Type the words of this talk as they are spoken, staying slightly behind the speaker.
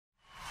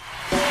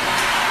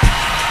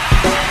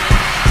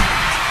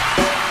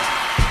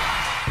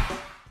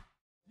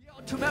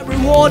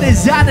world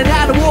is out and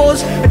out of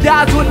wars, and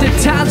that's what the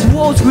times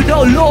wars with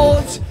no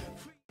lords.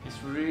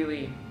 It's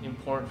really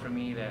important for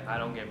me that I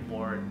don't get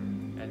bored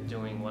at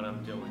doing what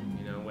I'm doing,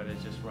 you know, whether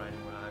it's just writing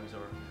rhymes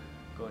or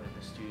going to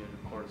the studio to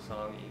record a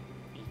song.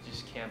 It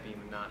just can't be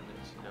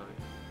monotonous, you know.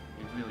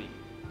 It really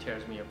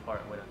tears me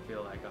apart when I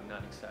feel like I'm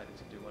not excited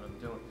to do what I'm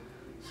doing.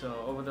 So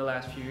over the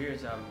last few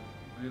years, I've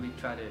really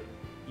tried to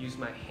use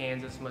my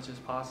hands as much as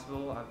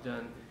possible. I've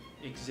done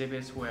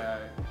exhibits where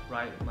I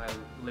write my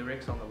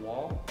lyrics on the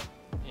wall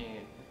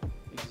and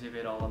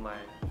exhibit all of my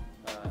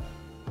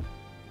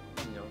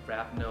you know,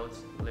 rap notes,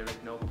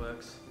 lyric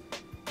notebooks,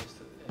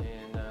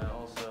 and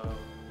also,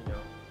 you know,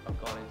 I've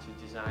gone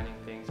into designing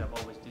things. I've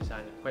always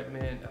designed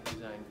equipment, I've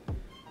designed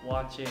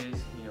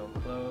watches, you know,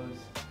 clothes.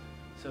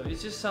 So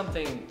it's just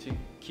something to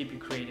keep your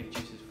creative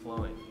juices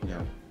flowing, you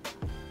know?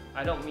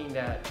 I don't mean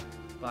that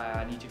by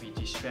I need to be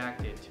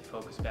distracted to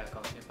focus back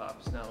on hip-hop.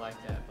 It's not like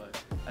that,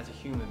 but as a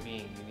human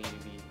being, you need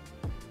to be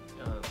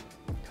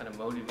kind of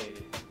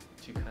motivated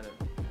to kind of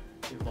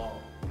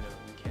evolve. You know,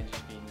 you can't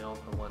just be known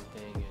for one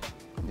thing.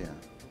 And,